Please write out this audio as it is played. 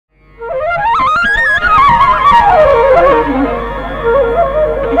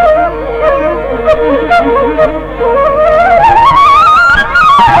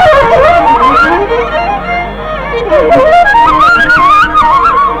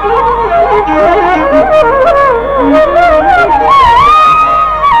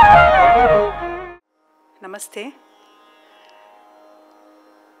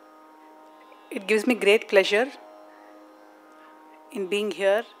gives me great pleasure in being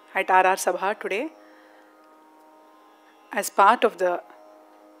here at RR Sabha today as part of the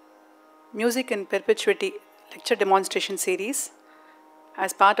Music in Perpetuity Lecture-Demonstration Series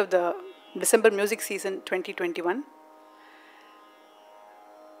as part of the December Music Season 2021.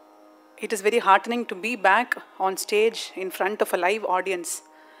 It is very heartening to be back on stage in front of a live audience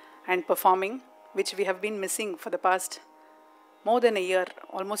and performing, which we have been missing for the past more than a year,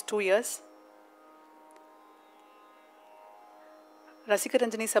 almost 2 years. Rasika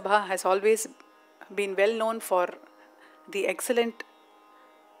Ranjani Sabha has always been well known for the excellent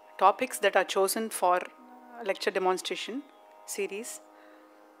topics that are chosen for lecture demonstration series.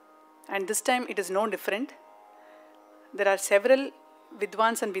 And this time it is no different. There are several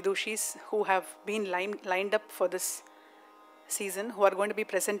Vidwans and Vidushis who have been lined up for this season, who are going to be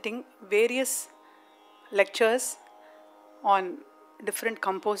presenting various lectures on different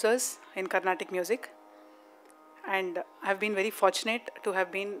composers in Carnatic music. And I have been very fortunate to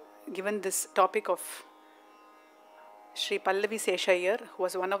have been given this topic of Sri Pallavi Sesha Iyer, who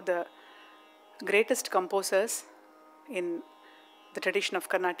was one of the greatest composers in the tradition of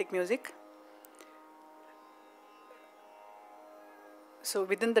Carnatic music. So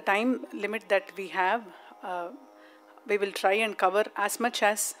within the time limit that we have, we will try and cover as much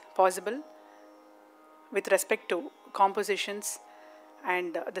as possible with respect to compositions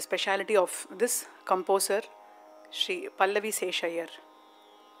and the speciality of this composer, Sri Pallavi Sesha Iyer.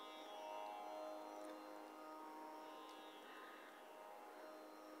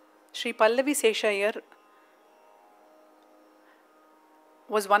 Sri Pallavi Sesha Iyer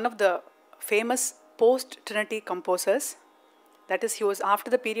was one of the famous post-Trinity composers. That is, he was after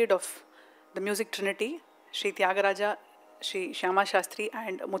the period of the music Trinity, Sri Tyagaraja, Sri Shyama Shastri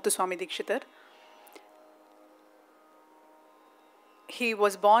and Muthuswami Dikshitar. He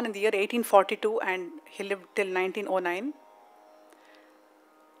was born in the year 1842 and he lived till 1909.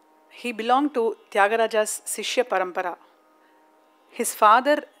 He belonged to Tyagaraja's Sishya Parampara. His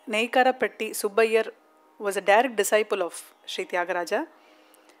father, Neikarapatti Subbayar, was a direct disciple of Sri Tyagaraja.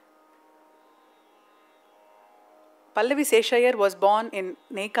 Pallavi Sesha Iyer was born in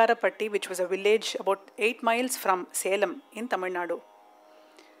Neikarapatti, which was a village about 8 miles from Salem in Tamil Nadu.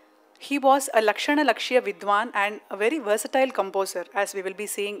 He was a Lakshana Lakshya Vidwan and a very versatile composer, as we will be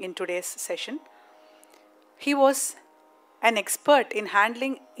seeing in today's session. He was an expert in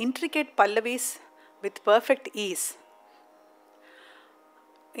handling intricate pallavis with perfect ease.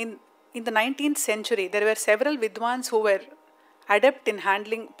 In the 19th century, there were several Vidwans who were adept in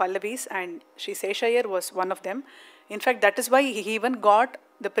handling pallavis, and Sri Sesha Iyer was one of them. In fact, that is why he even got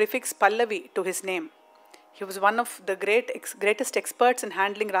the prefix Pallavi to his name. He was one of the greatest experts in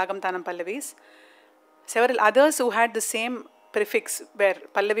handling Ragam Tanam Pallavis. Several others who had the same prefix were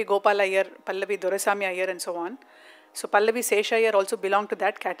Pallavi Gopala Iyer, Pallavi Dorasamy Iyer and so on. So Pallavi Sesha Iyer also belonged to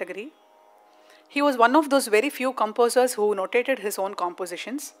that category. He was one of those very few composers who notated his own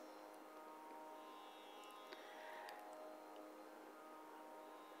compositions.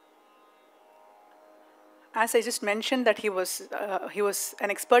 As I just mentioned that he was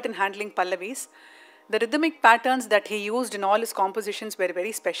an expert in handling pallavis, the rhythmic patterns that he used in all his compositions were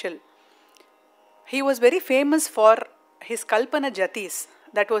very special. He was very famous for his Kalpana Jatis,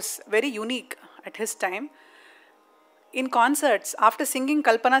 that was very unique at his time. In concerts, after singing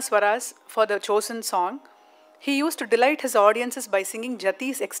Kalpana Swaras for the chosen song, he used to delight his audiences by singing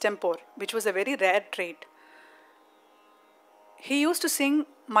Jatis extempore, which was a very rare trait. He used to sing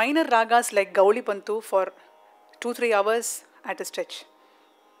minor ragas like Gauli Pantu for 2-3 hours at a stretch.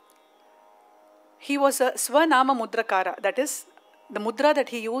 He was a Swanama Mudrakara, that is, the mudra that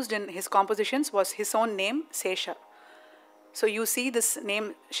he used in his compositions was his own name, Sesha. So you see this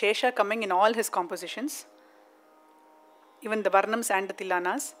name Sesha coming in all his compositions, even the Varnams and the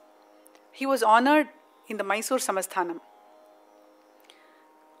Tilanas. He was honored in the Mysore Samasthanam.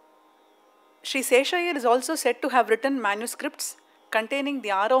 Sri Sesha Iyer is also said to have written manuscripts containing the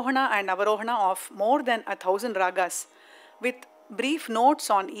Arohana and Avarohana of more than 1,000 ragas, with brief notes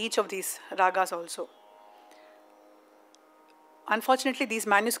on each of these ragas also. Unfortunately, these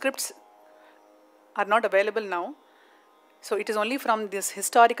manuscripts are not available now, so it is only from this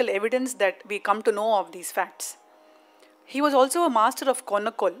historical evidence that we come to know of these facts. He was also a master of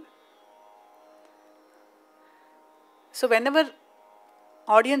Konakol. So whenever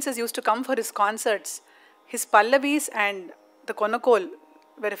audiences used to come for his concerts, his pallavis and the Konakol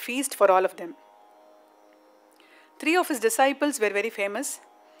were a feast for all of them. 3 of his disciples were very famous: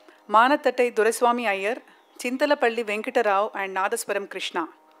 Manattattai Doraswamy Iyer, Chintalapalli Venkata Rao and Nadaswaram Krishna.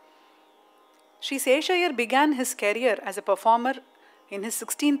 Sri Sesha Iyer began his career as a performer in his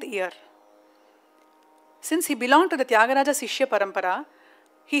 16th year. Since he belonged to the Tyagaraja Sishya Parampara,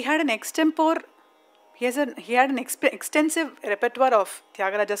 he had an extensive repertoire of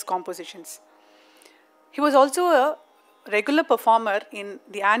Tyagaraja's compositions. He was also a regular performer in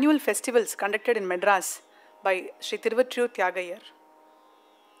the annual festivals conducted in Madras by Sri Tiruvattrur Tyagayar.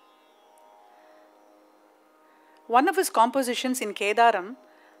 One of his compositions in Kedaram,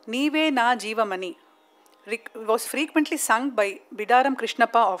 Nive Na Jeevamani, was frequently sung by Bidaram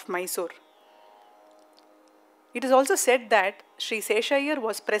Krishnappa of Mysore. It is also said that Sri Sesha Iyer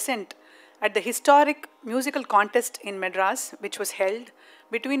was present at the historic musical contest in Madras, which was held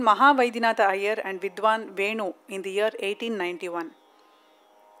between Mahavaidyanatha Iyer and Vidwan Venu in the year 1891.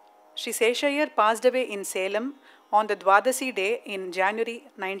 Sri Sesha Iyer passed away in Salem on the Dwadasi day in January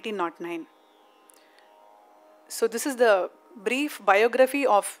 1909. So this is the brief biography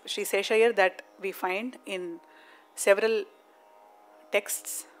of Sri Sesha Iyer that we find in several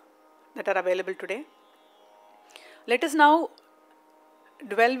texts that are available today. Let us now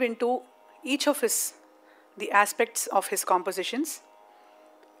delve into each of the aspects of his compositions.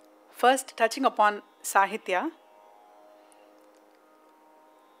 First, touching upon Sahitya.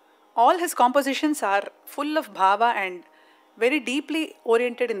 All his compositions are full of bhava and very deeply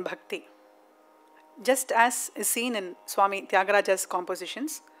oriented in bhakti, just as is seen in Swami Tyagaraja's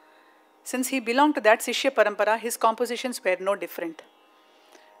compositions. Since he belonged to that Sishya Parampara, his compositions were no different.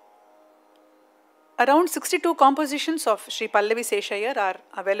 Around 62 compositions of Sri Pallavi Sesha Iyer are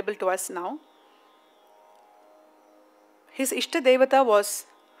available to us now. His Ishta Devata was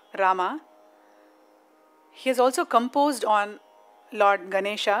Rama. He has also composed on Lord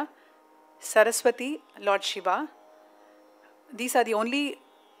Ganesha, Saraswati, Lord Shiva. These are the only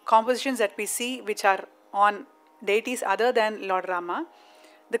compositions that we see which are on deities other than Lord Rama.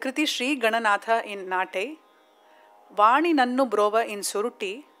 The Kriti Sri Gananatha in Natai, Vani Nannu Brova in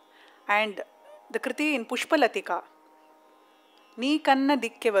Surutti, and the Kriti in Pushpalatika, Ni Kanna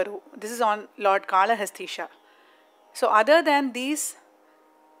Dikkevaru. This is on Lord Kalahastisha. So other than these,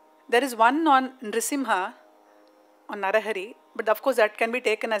 there is one on Nrisimha, on Narahari, but of course that can be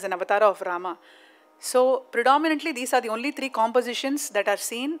taken as an avatar of Rama. So predominantly these are the only three compositions that are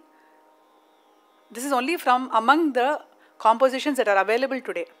seen. This is only from among the compositions that are available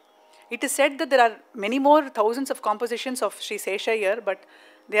today. It is said that there are many more thousands of compositions of Sri Sesha Iyer, but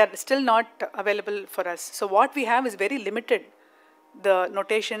they are still not available for us. So what we have is very limited. The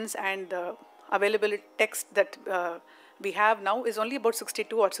notations and the available text that we have now is only about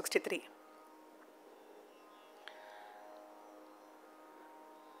 62 or 63.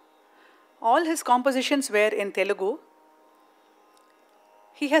 All his compositions were in Telugu.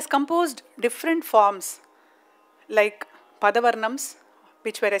 He has composed different forms like Padavarnams,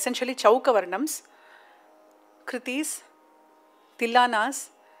 which were essentially Chaukavarnams, Kritis, Tillanas.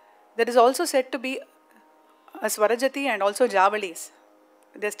 There is also said to be a Swarajati and also Javalis.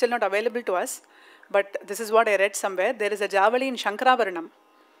 They are still not available to us, but this is what I read somewhere. There is a Javali in Shankaravarnam,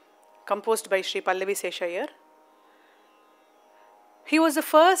 composed by Sri Pallavi Sesha Iyer. He was the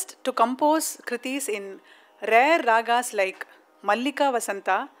first to compose kritis in rare ragas like Mallika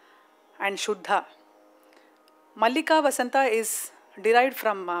Vasanta and Shuddha. Mallika Vasanta is derived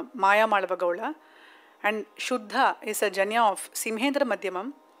from Maya Malavagaula, and Shuddha is a janya of Simhendra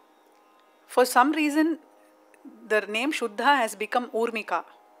Madhyamam. For some reason, the name Shuddha has become Urmika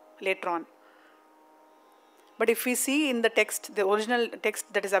later on. But if we see in the text, the original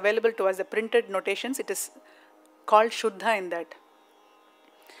text that is available to us, the printed notations, it is called Shuddha in that.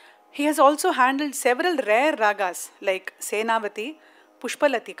 He has also handled several rare ragas like Senavati,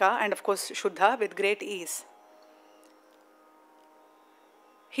 Pushpalatika, and of course Shuddha with great ease.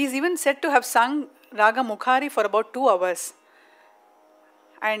 He is even said to have sung Raga Mukhari for about 2 hours.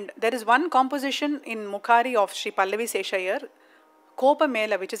 And there is one composition in Mukhari of Sri Pallavi Sesha Iyer, Kopa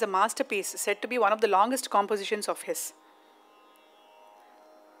Mela, which is a masterpiece, said to be one of the longest compositions of his.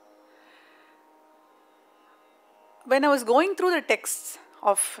 When I was going through the texts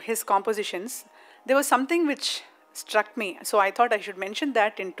of his compositions, there was something which struck me. So I thought I should mention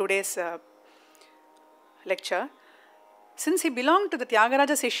that in today's lecture. Since he belonged to the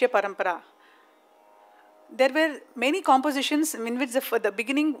Tyagaraja Sishya Parampara, there were many compositions in which the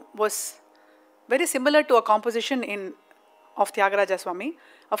beginning was very similar to a composition of Tyagaraja Swami.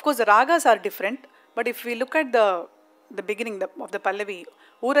 Of course, the ragas are different, but if we look at the beginning of the Pallavi,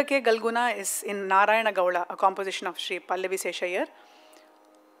 Urake Galguna is in Narayana Gaula, a composition of Sri Pallavi Sesha Iyer.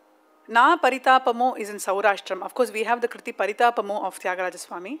 Na Paritapamo is in Saurashtram. Of course, we have the Kriti Paritapamo of Tyagaraja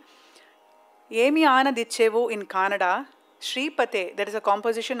Swami. Emi Anadichevu in Kannada. Sri Pate, there is a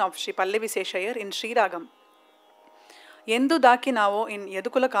composition of Sri Pallavi Sesha Iyer in Sri Ragam. Yendu Dakinavo in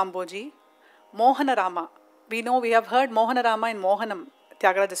Yedukula Kamboji. Mohana Rama. We know we have heard Mohana Rama in Mohanam,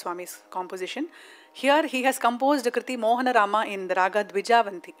 Tyagaraja Swami's composition. Here he has composed the Kriti Mohana Rama in the Raga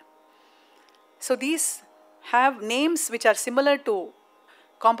Dvijavanti. So these have names which are similar to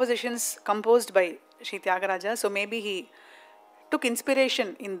compositions composed by Sri Tyagaraja. So maybe he took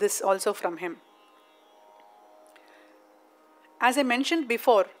inspiration in this also from him. As I mentioned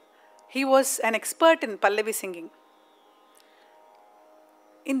before, he was an expert in Pallavi singing.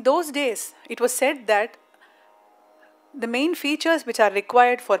 In those days, it was said that the main features which are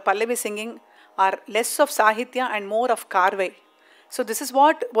required for Pallavi singing are less of Sahitya and more of Karvai. So this is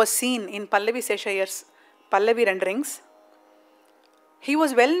what was seen in Pallavi Sesha Iyer's Pallavi renderings. He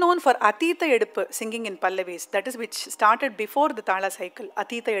was well known for Atita Eduppu singing in Pallavis, that is which started before the Tala cycle.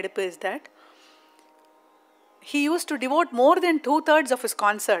 Atita Eduppu is that. He used to devote more than 2/3 of his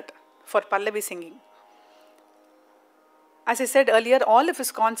concert for Pallavi singing. As I said earlier, all of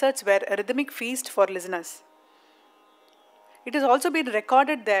his concerts were a rhythmic feast for listeners. It has also been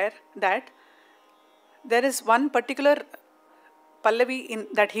recorded there that there is one particular Pallavi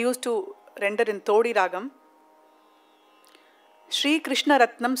that he used to render in Todi Ragam. Shri Krishna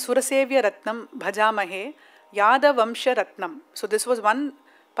Ratnam Surasevya Ratnam Bhajamahe Yada Vamsha Ratnam. So this was one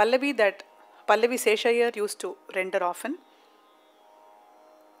Pallavi that Pallavi Sesha Iyer used to render often.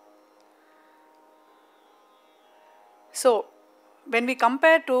 So when we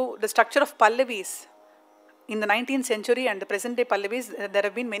compare to the structure of Pallavis in the 19th century and the present day Pallavis, there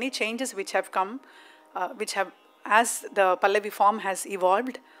have been many changes which have come, as the Pallavi form has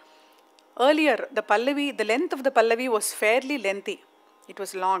evolved. Earlier, the length of the Pallavi was fairly lengthy. It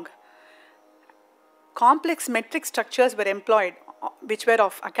was long. Complex metric structures were employed, which were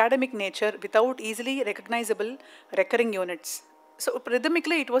of academic nature without easily recognizable recurring units. So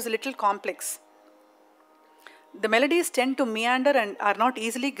rhythmically, it was a little complex. The melodies tend to meander and are not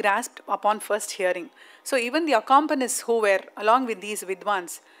easily grasped upon first hearing. So even the accompanists who were along with these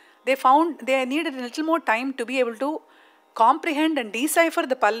Vidwans, they found they needed a little more time to be able to comprehend and decipher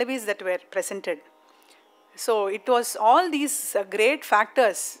the Pallavis that were presented. So it was all these great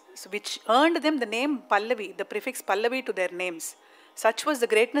factors which earned them the name Pallavi, the prefix Pallavi to their names. Such was the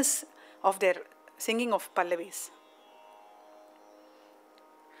greatness of their singing of Pallavis.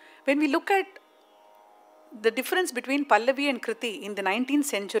 When we look at the difference between Pallavi and Kriti in the 19th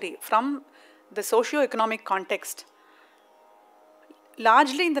century from the socio-economic context,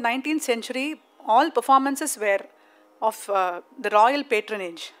 largely in the 19th century, all performances were of the royal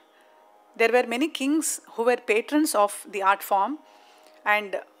patronage. There were many kings who were patrons of the art form,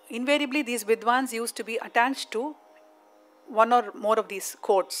 and invariably these Vidwans used to be attached to one or more of these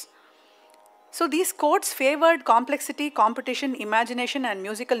courts. So these courts favored complexity, competition, imagination and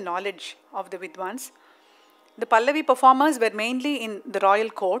musical knowledge of the Vidwans. The Pallavi performers were mainly in the royal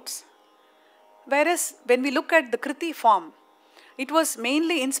courts, whereas when we look at the Kriti form, it was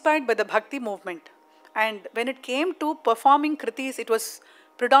mainly inspired by the Bhakti movement. And when it came to performing Kritis, it was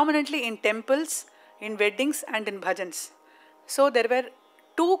predominantly in temples, in weddings and in bhajans. So there were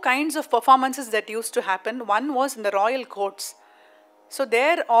two kinds of performances that used to happen. One was in the royal courts. So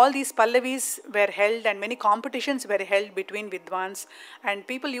there all these Pallavis were held and many competitions were held between Vidwans, and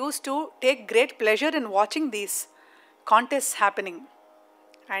people used to take great pleasure in watching these contests happening.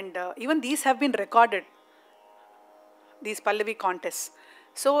 And even these have been recorded, these Pallavi contests.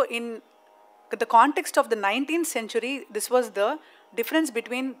 So in the context of the 19th century, this was the difference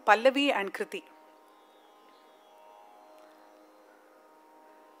between Pallavi and Kriti.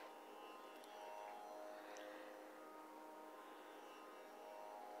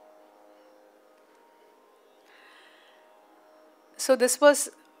 So this was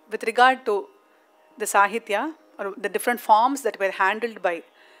with regard to the Sahitya, or the different forms that were handled by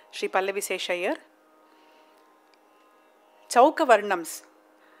Sri Pallavi Sesha Iyer. Chauka Varnams.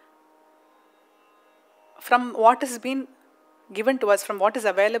 From what has been given to us, from what is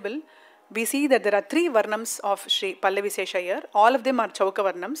available, we see that there are 3 Varnams of Sri Pallavi Sesha Iyer. All of them are Chauka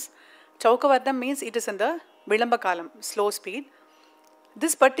Varnams. Chauka Varnam means it is in the Vilamba Kalam, slow speed.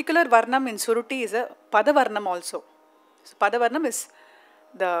 This particular Varnam in Suruti is a Pada Varnam also. So Pada Varnam is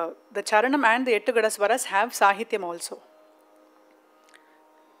the Charanam and the Ettu Gadaswaras have Sahityam also.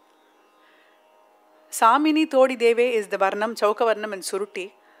 Samini Todi Deve is the Varnam, Chauka Varnam in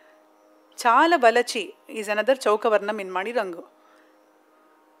Suruti. Chala Balachi is another Chauka Varnam in Manirangu.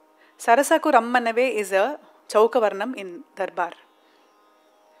 Sarasaku Rammanave is a Chauka Varnam in Darbar.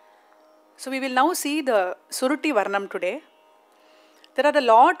 So we will now see the Suruti Varnam today. There are a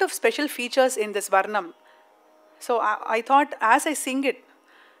lot of special features in this Varnam. So I thought as I sing it,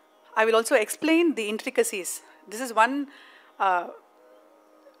 I will also explain the intricacies. This is one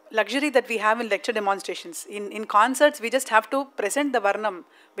luxury that we have in lecture demonstrations. In concerts, we just have to present the Varnam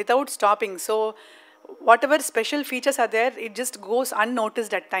without stopping. So whatever special features are there, it just goes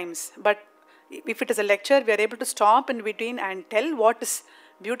unnoticed at times. But if it is a lecture, we are able to stop in between and tell what is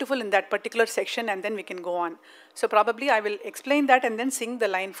beautiful in that particular section, and then we can go on. So probably I will explain that and then sing the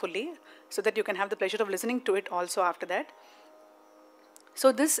line fully so that you can have the pleasure of listening to it also after that.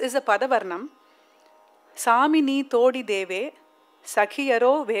 So this is a Padavarnam. Samini Todi Deve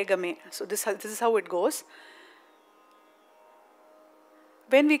Sakhiyaro Vegame. So this is how it goes.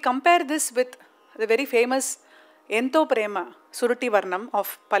 When we compare this with the very famous Ento Prema Suruti Varnam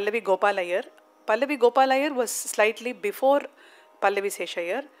of Pallavi Gopal Iyer, Pallavi Gopal Iyer was slightly before Pallavi Sesha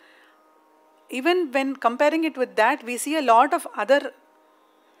Iyer. Even when comparing it with that, we see a lot of other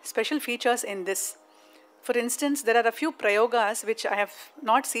special features in this. For instance, there are a few prayogas which I have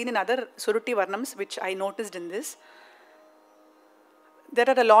not seen in other Suruti Varnams, which I noticed in this. There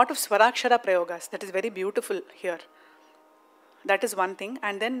are a lot of Swarakshara prayogas. That is very beautiful here. That is one thing.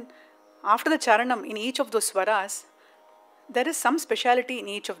 And then after the Charanam, in each of those Swaras, there is some speciality in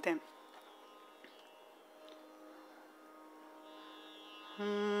each of them.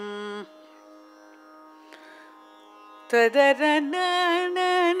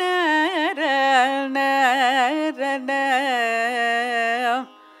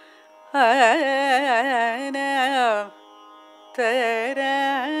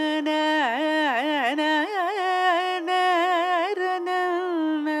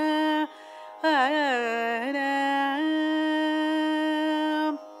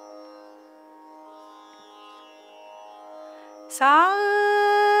 Sami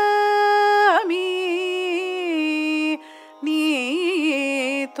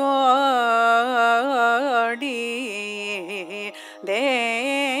ni todi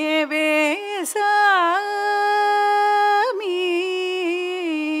deve sami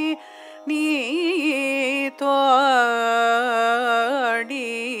ni todi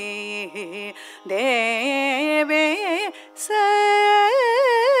deve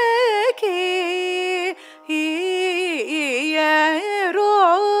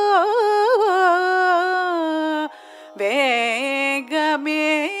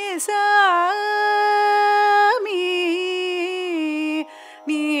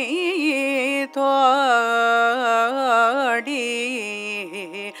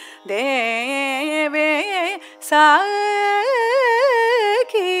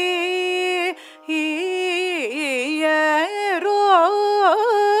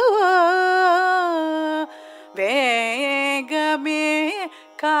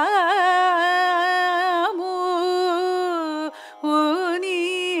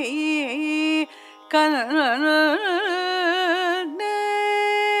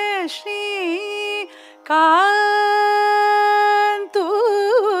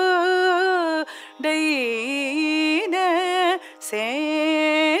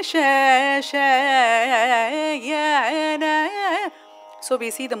So we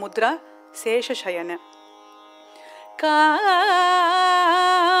see the mudra Sesha Shayana. Kamuni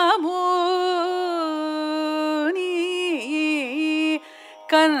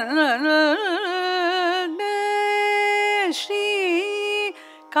Kanashri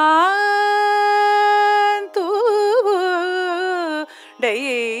Kantu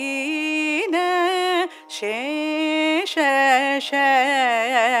Daina Shesha Shayana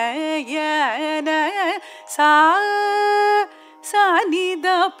Sani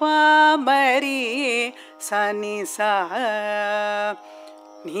da pa mari sani sa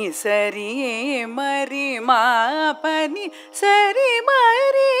ni sari mari ma pani sari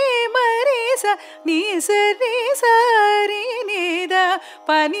mari sa ni sari sari ni da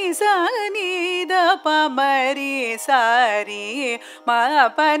pani sa ni da pa mari sari ma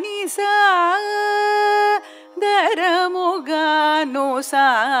pani sa daramuganu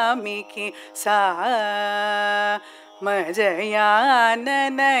samiki sa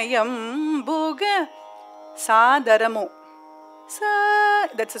Majayananayam Buga Sadaramu. Sa,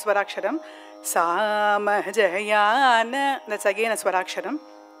 that's a Swaraksharam. Sa Majayana, that's again a Swaraksharam.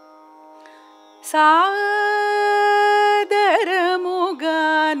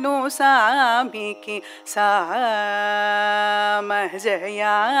 Sadaramuganu Samiki Sa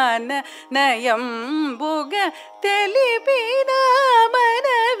Majayana Nayam Buga Telipina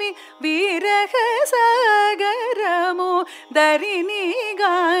Manavi Viraha Sagaramu Darini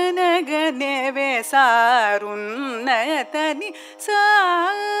Ganaganeve Sarunnatani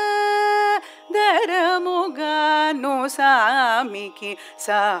Sadaramuganu Samiki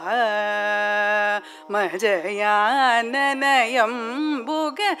Sa Majayananayam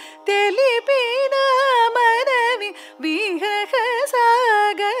Buga Telipina Manavi ವಿರಹ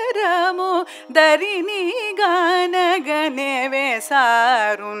ಸಾಗರಮು ದರಿನಿ ಗಾನಗನೆವೆ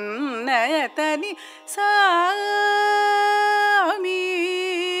ಸಾರುನ್ನತನಿ ಸಾಮಿ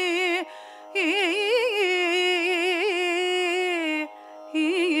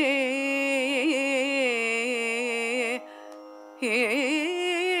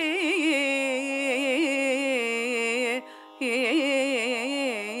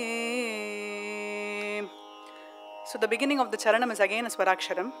So the beginning of the charanam is again a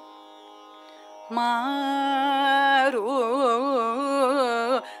swaraksharam. Maru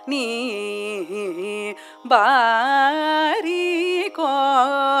ni bari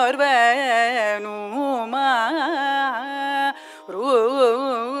korvenu maru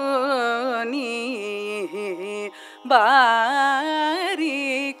ni bari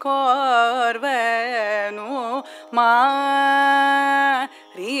korvenu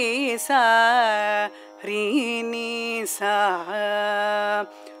mari sa Rini sa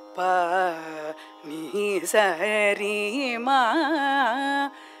pa ni sa ri ma.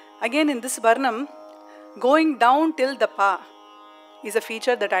 Again in this varnam, going down till the pa is a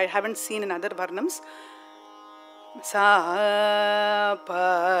feature that I haven't seen in other varnams. Sa pa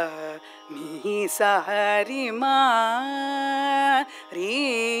ni sa ri ma ri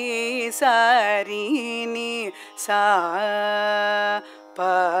sa ri ni sa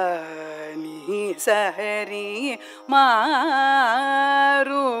pa ni sa ri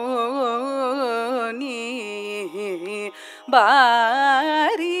maru ni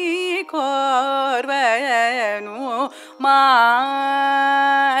bari korvenu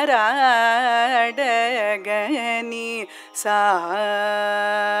maradagani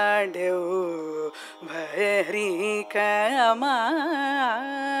sadev bari kama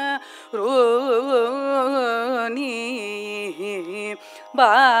runi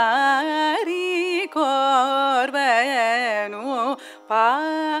bari korvenu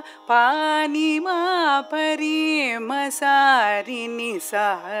pani ma pari masari ni sa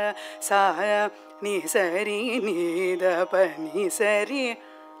ni sari ni da pa ni sari.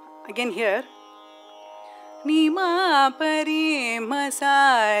 Again here ni ma pari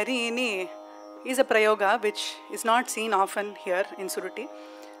masari ni is a prayoga which is not seen often here in Suruti.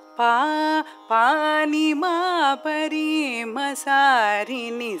 Pani ma pari masari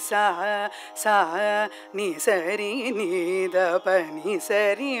ni sa ni sari ni da pa ni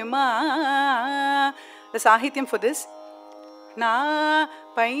sari ma. The sahityam for this: na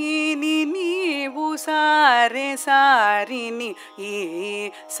paini ni usare sari ni e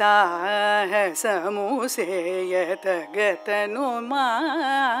sa samuseyata gatanu ma.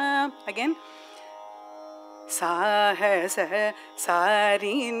 Again sahasa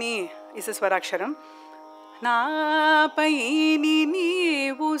sarini is a swaraksharam. Na paini ni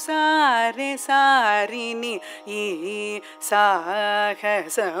usare sarini e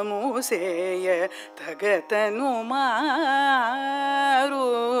sahasa museya tagatanu maru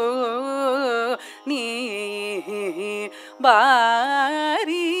ni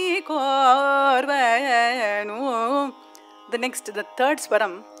bari korvenu. The next, the third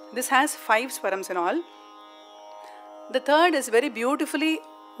swaram, this has 5 swarams in all. The third is very beautifully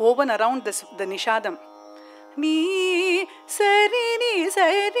woven around this, the nishadam. Ni sari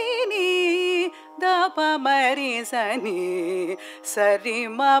ni da pa mari sani sari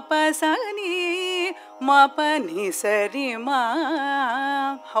ma pa sani ma pa ni sari ma.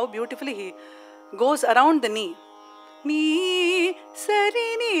 How beautifully he goes around the knee. Ni sari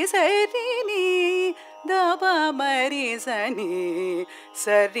ni da pa mari sani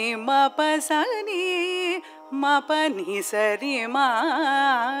sari ma pa sani ma pa ni sari ma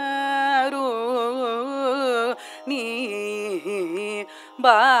ru ni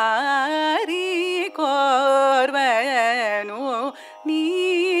bari korvenu ni.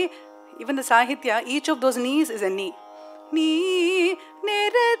 Even the sahitya, each of those knees is a knee. Ni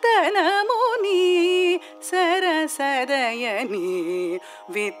niratanamuni sarasadayani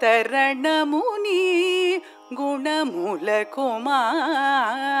vitaranamuni gunamulakuma.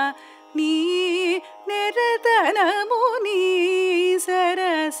 Ni niratanamuni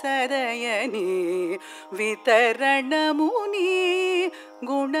sarasadayani vitaranamuni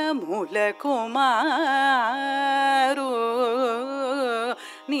gunamulakumaru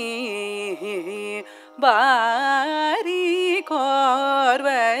ni bari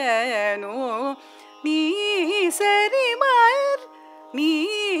korvenu ni sari mari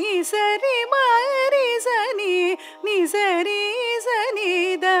sani ni sari sani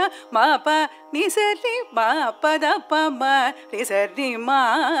da ma pa ni sari ma pa da pa ma ni sari ma.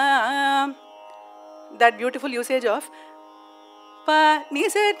 That beautiful usage of pa ni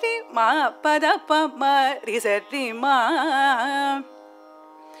sa ri ma pa da pa ma ri sa ri ma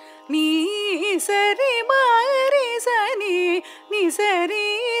ni sa ri ma ri sa ni sa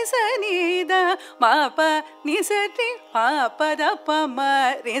ni da ma pa ni sa ri ma pa da pa ma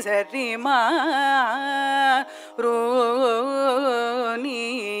ri sa ri ma ro ni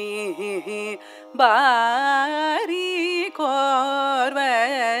bari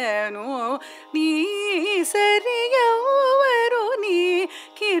korvanu ni sariyavaru ni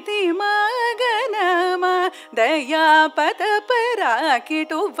kiti maganama daya patapara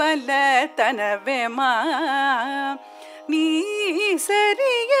kitu vallatanavema ni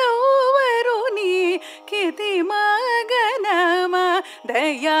sariyavaru ni kiti maganama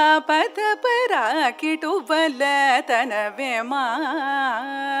daya patapara kitu vallatanavema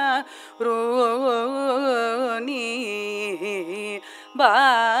Roni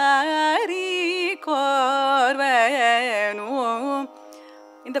bari korvanu.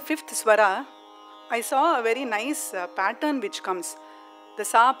 In the fifth swara, I saw a very nice pattern which comes. The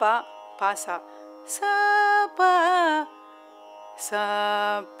sa pa pa sa, sa pa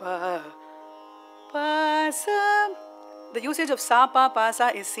sa pa pa sa. The usage of sa pa pa sa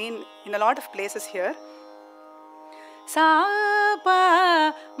is seen in a lot of places here. Sa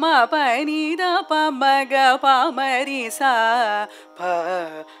pa ma pa ni da pa ma ga pa ma ri sa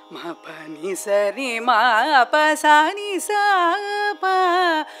pa ma pa ni sa ri ma pa sa ni sa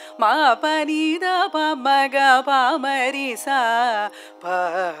pa ma pa ni da pa ma ga pa ma ri sa pa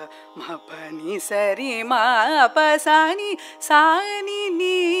ma pa ni sa ri ma pa sa ni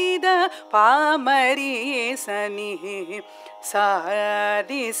ni da pa ma ri sa ni sa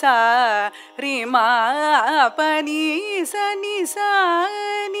ri ma pa ni sa ni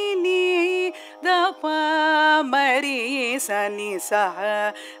da pa ma ri sa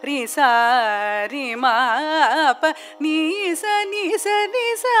ri ma pa ni sa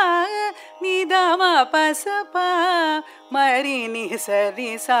ni da ma pa sa pa ma ri ni sa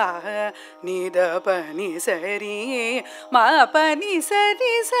ni da pa ni sa ri ma pa ni sa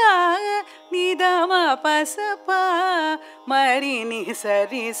ni da ma pa sa pa ma ri ni sa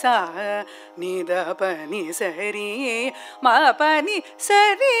ni da pa ni sa ri ma pa ni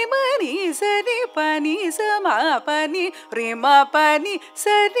sa ri ma ni sa ri pa ni sa ma pa ni ri ma pa ni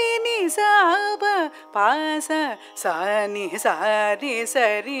sa ri ni sa pa sa ni sa ri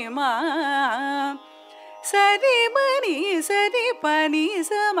ma sa ri ma ni sa ri pa ni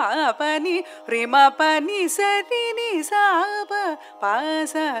sa ma pa ni ri ma pa ni sa ri ni sa pa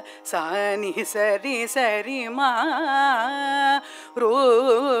sa ni sa ri ma ro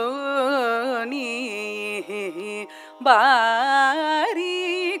ni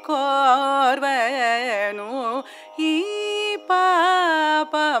bari korvanu I pa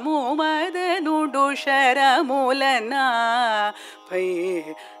pa mu madanu sharamulana pai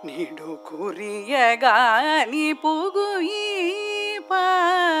nidu kuriyaga ni pugu I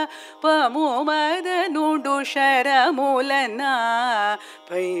pa pa mu madanu sharamulana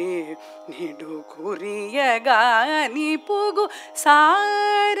pai nidu kuriyaga ni pugu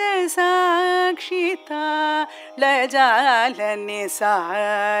sara sakshita lajalane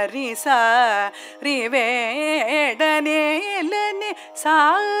sari sa rivedane lane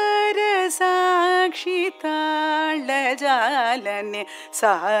sara sakshita lajalane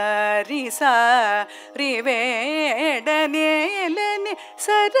sari sa rivedane lane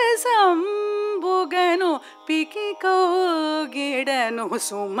sarasam buganu piki kogidanu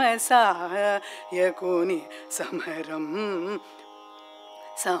sumasa yakuni samaram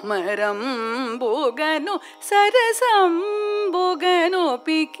samaram buganu sarasam buganu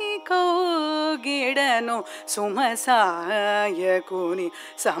piki kogidanu sumasa yakuni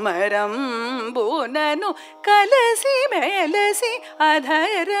samaram bunanu kalasi melasi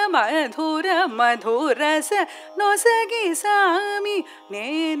adhara madhura madhurasa nosagi sami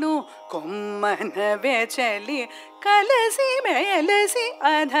nenu kommana vechali kalasi melasi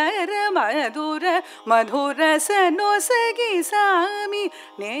adhara madhura madhurasa nosagi sami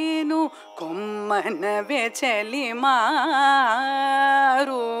nenu kommana vechali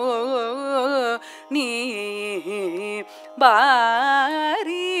maru ni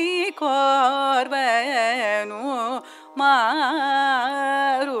bari korvanu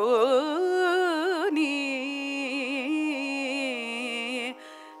maru ni.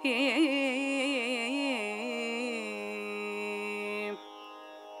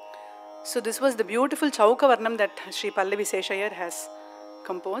 So this was the beautiful Chauka Varnam that Sri Pallavi Sesha Iyer has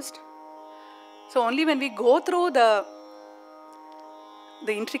composed. So only when we go through the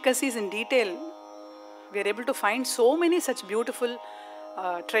intricacies in detail, we are able to find so many such beautiful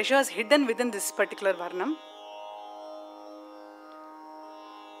treasures hidden within this particular Varnam.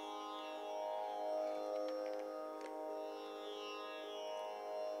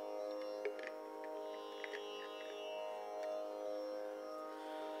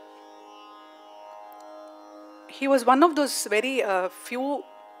 he was one of those very few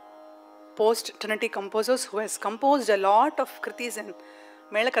post-Trinity composers who has composed a lot of kritis in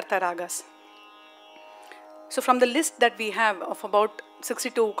Melakarta ragas. So from the list that we have of about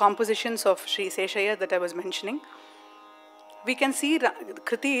 62 compositions of Sri Sesha Iyer that I was mentioning, we can see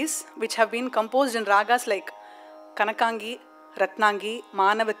kritis which have been composed in ragas like Kanakangi, Ratnangi,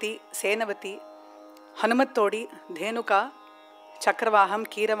 Manavati, Senavati, Hanumattodi, Dhenuka, Chakravaham,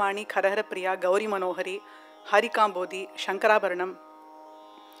 Kiravani, Karahara Priya, Gauri Manohari, Harikambodhi, Shankarabaranam,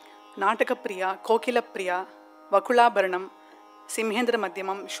 Nataka Priya, Kokila Priya, Vakula Baranam, Simhendra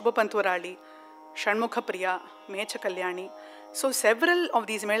Madhyamam, Shubhapantwarali, Shanmukha Priya, Mecha Kalyani. So several of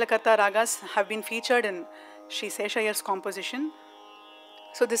these Melakarta ragas have been featured in Sri Sesha Iyer's composition.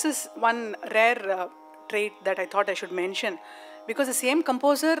 So this is one rare trait that I thought I should mention, because the same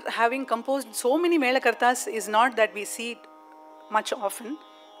composer having composed so many Melakartas is not that we see it much often.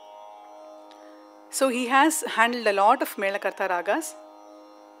 So he has handled a lot of Melakarta ragas.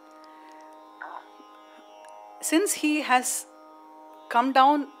 Since he has come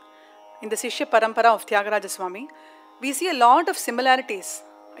down in the Sishya Parampara of Tyagaraja Swami, we see a lot of similarities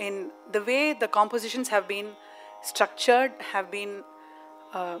in the way the compositions have been structured, have been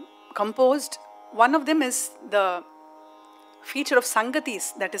composed. One of them is the feature of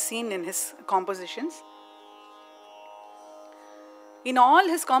Sangatis that is seen in his compositions. In all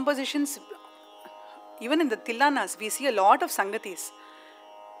his compositions, even in the Tillanas, we see a lot of Sangatis.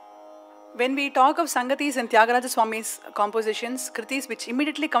 When we talk of Sangatis in Tyagaraja Swami's compositions, kritis which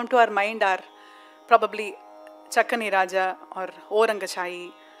immediately come to our mind are probably Chakkani Raja or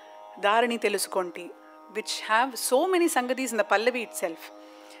Orangachayi, Dharani Telusukonti, which have so many Sangatis in the Pallavi itself.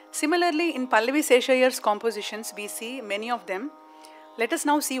 Similarly, in Pallavi Sesha Iyer's compositions, we see many of them. Let us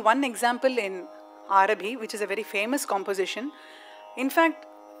now see one example in Arabhi, which is a very famous composition. In fact,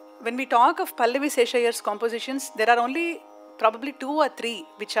 when we talk of Pallavi Sesha Iyer's compositions, there are only probably 2 or 3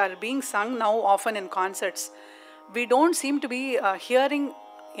 which are being sung now often in concerts. We don't seem to be hearing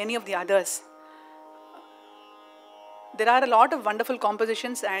any of the others. There are a lot of wonderful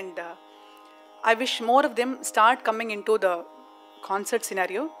compositions, and I wish more of them start coming into the concert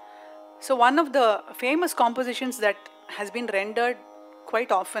scenario. So one of the famous compositions that has been rendered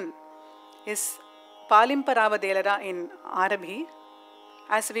quite often is Palimparavadelara in Arabhi.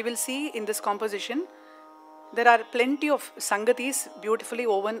 As we will see in this composition, there are plenty of Sangatis beautifully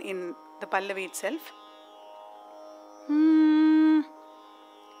woven in the Pallavi itself.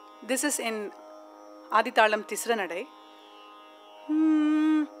 This is in Aditalam Tisra Nadai.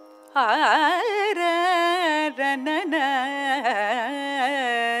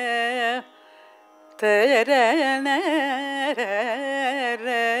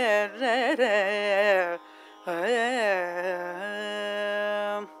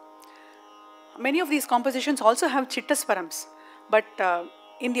 Many of these compositions also have Chittaswarams, but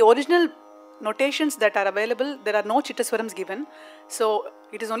in the original notations that are available, there are no Chittaswarams given. So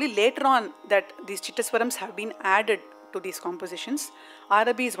it is only later on that these Chittaswarams have been added to these compositions.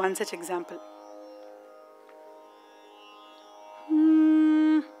 Arabi is one such example.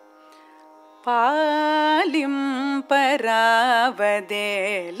 Palim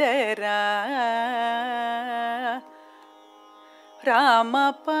Paravadelara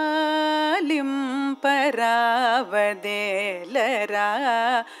Rama Palim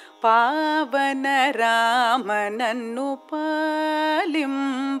Paravadelara Pavana Ramanannu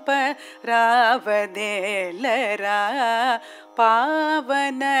Palim Paravadelara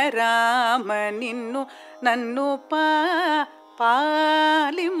Pavana Ramaninnu Nannu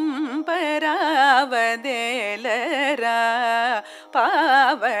Palim Paravadelara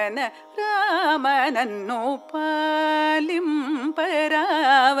Pavana Ramanannu Palim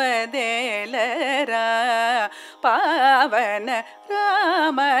Paravadelara Pavana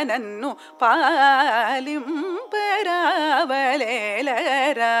Ramanannu Palim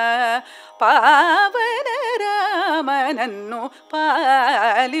Paravadelara Pavana Ramanannu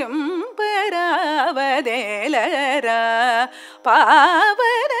Palim Paravadelara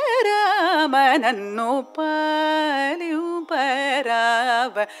Pavana Ramanannu Palim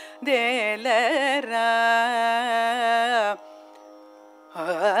Paravadelara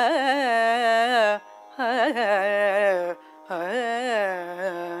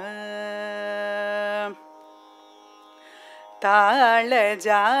Tala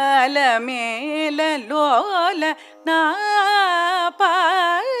jala mela lola na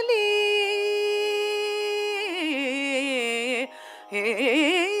pali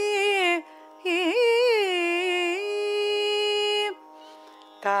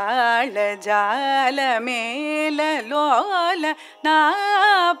Tala jala mela lola na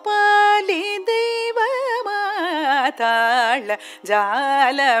pali deva tala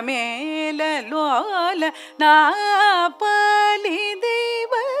jala mela lola napali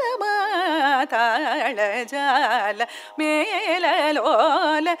devama tala jala mela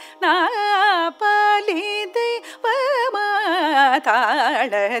lola napali devama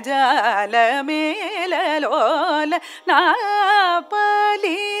tala jala mela lola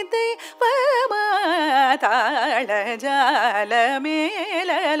napali devama tala jala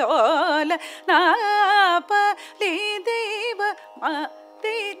mela lola napali devama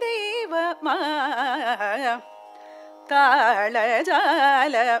devama tala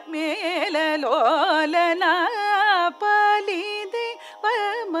jala mela lola napali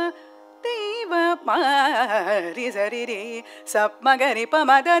devama devama ri sari ri sap magari pa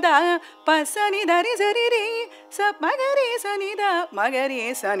madada pasani dari sari ri sap magari sani da magari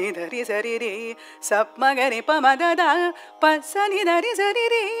sani dari sari ri sap magari pa madada pasani dari sari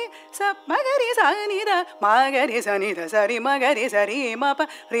ri sap magari sani da magari sani da sari magari sari ma pa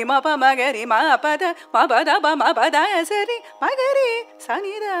ri ma pa magari ma pa da ma pa da sari magari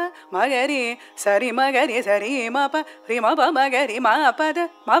sani da magari sari ma pa ri ma pa magari ma pa da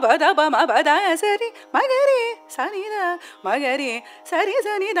ma pa da sari magari sani da magari sari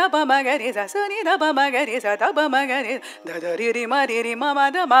sani da pa magari sa sani da pa magari sa da pa magari da da ri ma da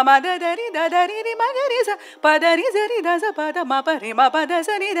da ri magari sa pa da ri sari da sa pa da ma pa da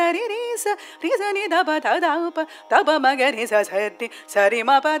sani da ri sa ri sani da pa da pa magari sa sari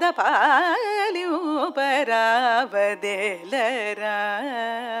ma pa da pa li uparavadela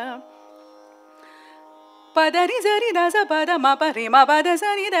padari sari da sa pa da ma pa da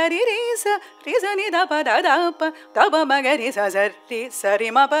sani da ri sa ri sani da pa magari sa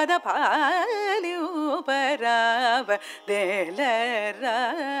sari ma pa da pa li uparavadela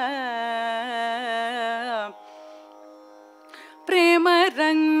प्रेम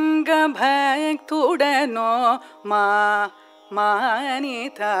रंग भक्तुडनो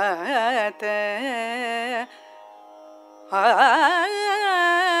मानितात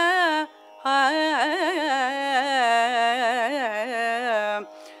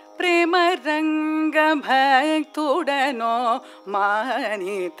प्रेम रंग भक्तुडनो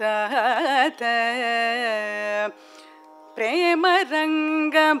मानितात प्रेम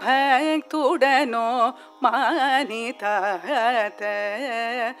रंग भक्तुडनो मानितात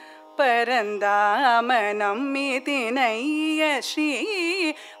परंदामनम्मितिनय्य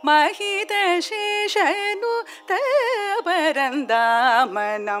श्री महित शेषनु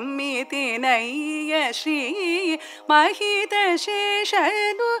परंदामनम्मितिनय्य श्री महित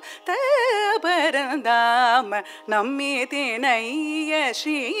शेषनु परंदामनम्मितिनय्य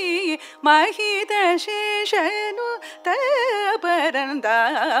श्री महित शेषनु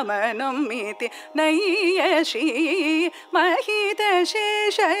परंदामनम्मितिनय्य श्री महित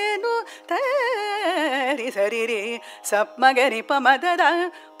शेषनु तरि सरि रे सप मगरि प मददा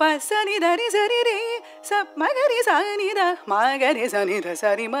पसनि धरि सरि रे सप मगरि सनि द मगरि सनि ध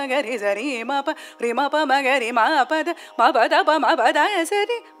सरि मगरि सरि म प रि म प मगरि म प द म प द प म प द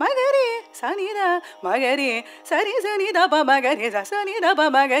सरि मगरि सनि द मगरि सरि सनि द प मगरि स सनि द प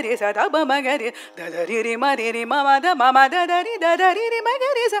मगरि स द प मगरि द धरि रि म द म द धरि रि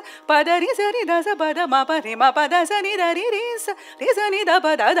मगरि स प द रि सरि द स प द म प रि म प द सनि द रि रि स रि सनि द प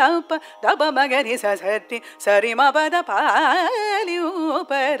द द प द प मगरि स सरि सरि म प द प लि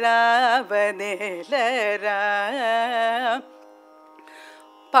उपरावदेलरा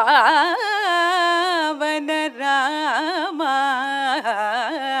पावन Rama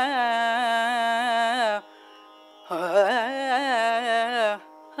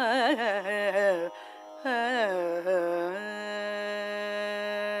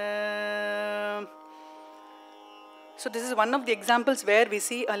So this is one of the examples where we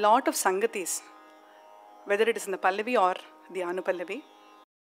see a lot of Sangatis, whether it is in the Pallavi or the Anupallavi.